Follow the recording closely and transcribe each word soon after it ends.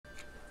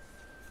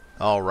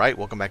Alright,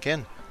 welcome back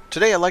in.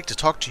 Today I'd like to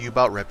talk to you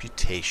about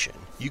reputation.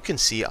 You can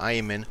see I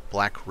am in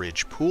Black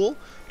Ridge Pool,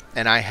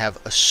 and I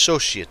have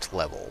Associate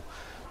level.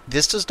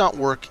 This does not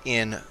work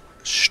in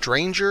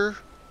Stranger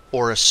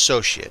or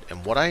Associate,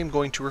 and what I am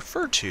going to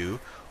refer to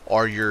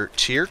are your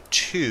Tier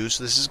 2,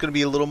 so this is going to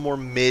be a little more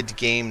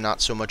mid-game, not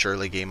so much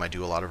early game. I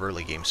do a lot of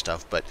early game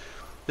stuff, but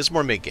this is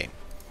more mid-game.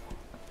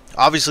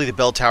 Obviously the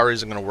Bell Tower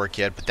isn't going to work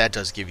yet, but that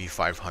does give you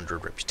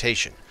 500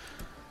 reputation.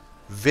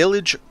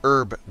 Village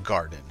Herb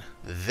Garden.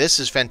 This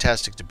is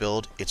fantastic to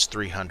build. It's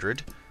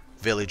 300.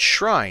 Village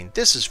Shrine.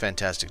 This is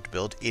fantastic to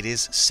build. It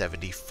is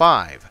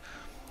 75.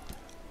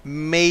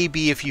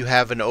 Maybe if you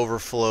have an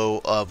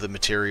overflow of the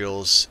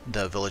materials,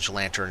 the Village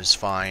Lantern is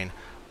fine.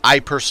 I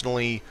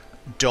personally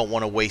don't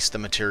want to waste the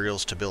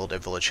materials to build a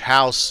village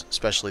house,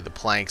 especially the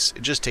planks.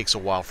 It just takes a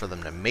while for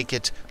them to make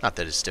it. Not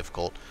that it's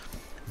difficult.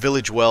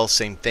 Village Well,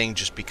 same thing,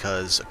 just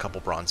because a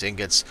couple bronze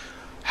ingots.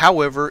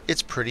 However,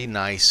 it's pretty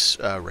nice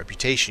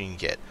reputation you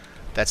get.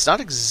 That's not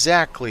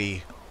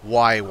exactly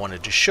why I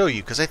wanted to show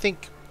you, because I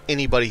think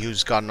anybody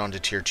who's gotten onto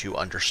Tier 2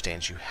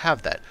 understands you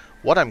have that.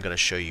 What I'm going to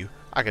show you,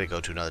 I got to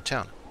go to another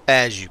town.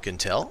 As you can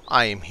tell,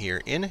 I am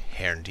here in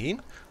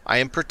Herndeen. I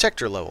am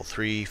Protector level,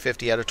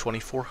 350 out of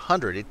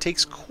 2400. It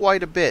takes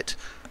quite a bit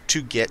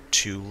to get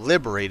to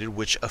Liberated,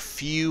 which a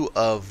few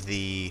of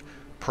the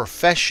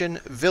profession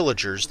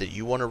villagers that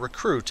you want to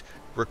recruit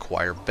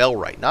require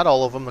Bellwright. Not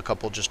all of them, a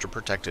couple just are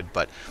protected,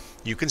 but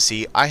you can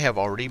see I have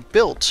already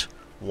built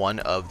one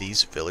of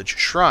these village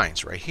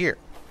shrines right here.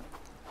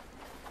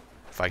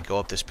 If I go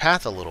up this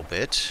path a little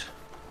bit,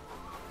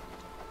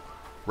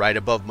 right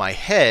above my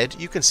head,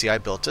 you can see I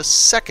built a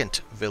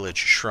second village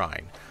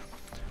shrine.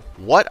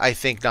 What I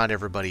think not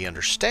everybody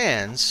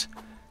understands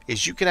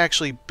is you can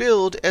actually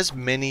build as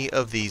many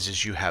of these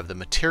as you have the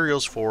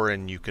materials for,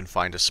 and you can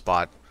find a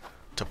spot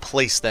to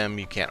place them.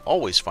 You can't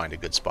always find a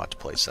good spot to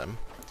place them.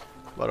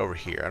 But over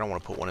here, I don't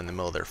want to put one in the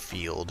middle of their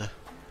field.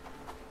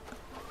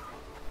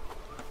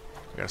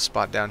 We got a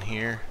spot down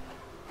here.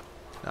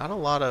 Not a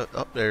lot of...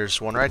 Oh,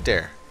 there's one right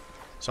there.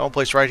 So I'll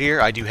place right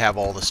here. I do have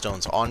all the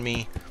stones on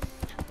me.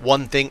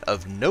 One thing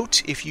of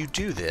note, if you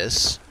do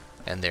this,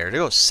 and there it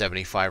goes,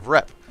 75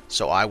 rep.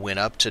 So I went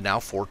up to now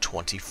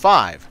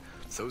 425.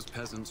 Those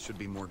peasants should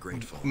be more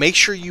grateful. Make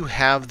sure you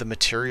have the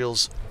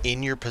materials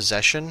in your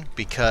possession,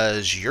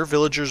 because your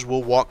villagers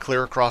will walk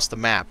clear across the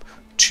map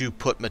to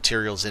put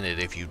materials in it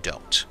if you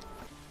don't.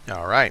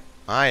 Alright,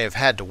 I have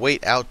had to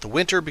wait out the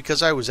winter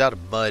because I was out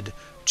of mud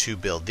to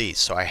build these.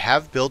 So I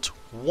have built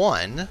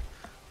one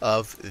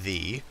of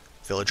the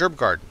Village Herb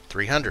Garden,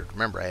 300.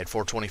 Remember, I had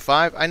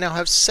 425. I now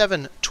have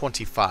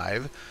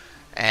 725.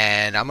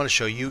 And I'm going to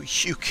show you,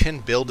 you can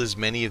build as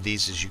many of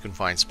these as you can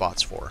find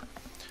spots for.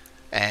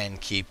 And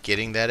keep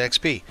getting that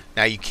XP.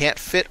 Now, you can't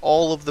fit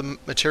all of the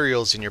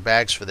materials in your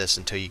bags for this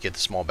until you get the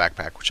small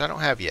backpack, which I don't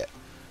have yet.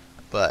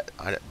 But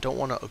I don't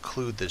want to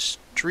occlude the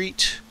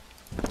street.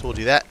 So we'll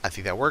do that. I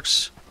think that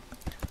works.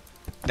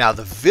 Now,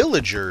 the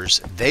villagers,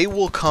 they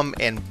will come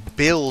and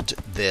build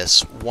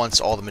this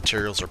once all the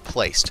materials are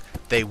placed.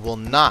 They will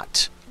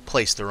not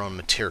place their own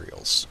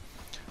materials.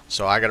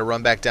 So I got to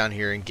run back down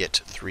here and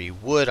get 3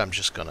 wood. I'm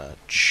just going to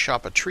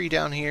chop a tree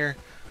down here.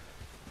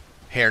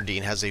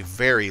 Herndeen has a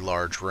very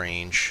large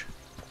range.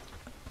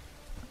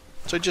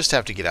 So I just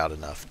have to get out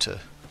enough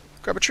to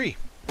grab a tree.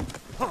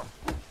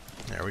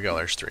 There we go,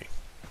 there's 3.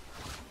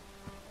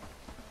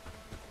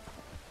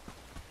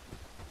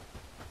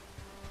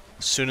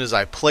 As soon as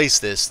I place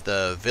this,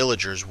 the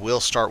villagers will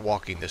start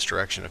walking this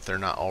direction. If they're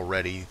not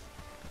already,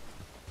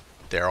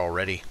 they're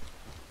already.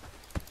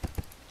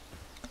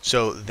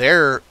 So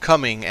they're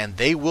coming and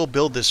they will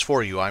build this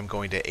for you. I'm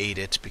going to aid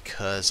it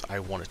because I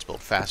want it to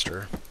build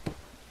faster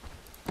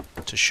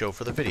to show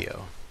for the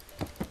video.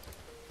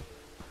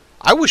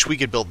 I wish we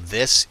could build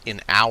this in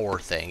our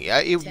thing.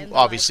 It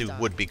obviously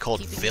would be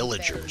called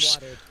Villagers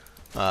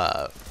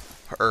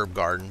Herb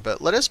Garden, but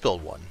let us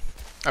build one.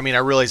 I mean, I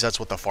realize that's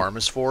what the farm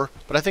is for,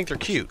 but I think they're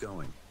cute.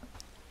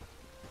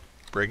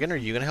 Brigand, are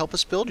you going to help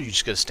us build, or are you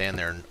just going to stand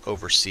there and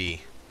oversee?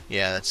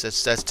 Yeah,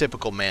 that's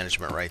typical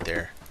management right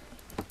there.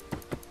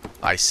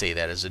 I say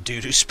that as a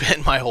dude who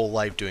spent my whole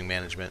life doing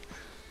management.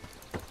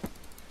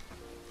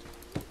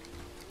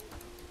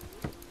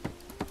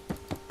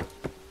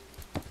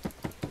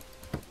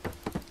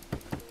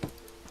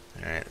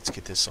 Alright, let's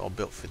get this all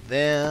built for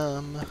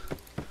them.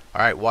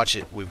 Alright, watch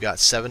it. We've got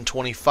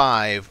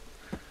 725.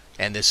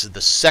 And this is the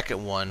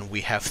second one.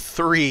 We have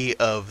 3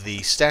 of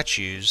the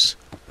statues.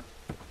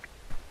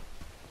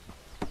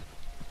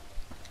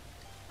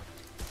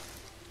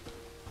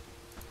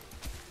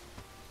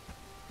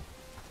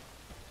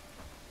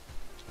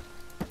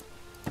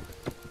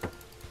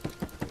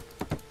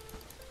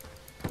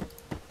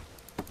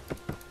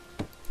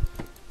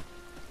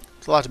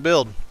 It's a lot to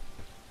build.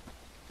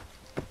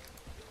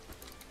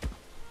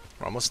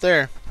 We're almost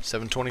there.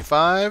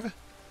 725.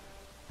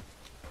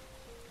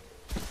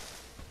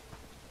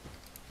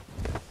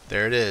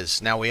 There it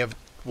is. Now we have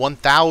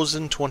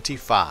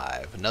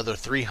 1,025. Another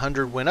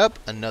 300 went up.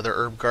 Another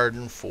herb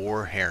garden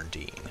for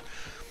Herndeen.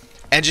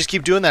 And just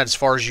keep doing that as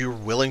far as you're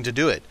willing to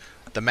do it.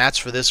 The mats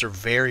for this are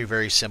very,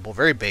 very simple,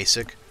 very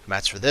basic.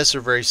 Mats for this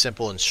are very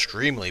simple and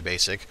extremely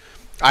basic.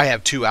 I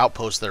have 2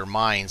 outposts that are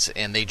mines,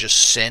 and they just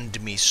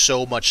send me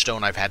so much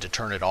stone I've had to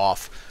turn it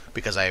off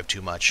because I have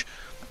too much.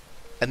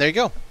 And there you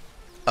go.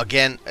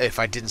 Again, if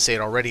I didn't say it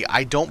already,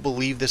 I don't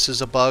believe this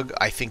is a bug.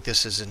 I think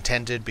this is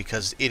intended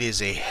because it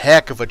is a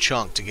heck of a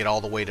chunk to get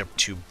all the way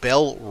to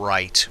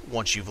Bellwright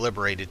once you've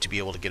liberated to be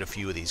able to get a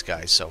few of these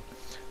guys. So,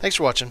 thanks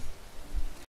for watching.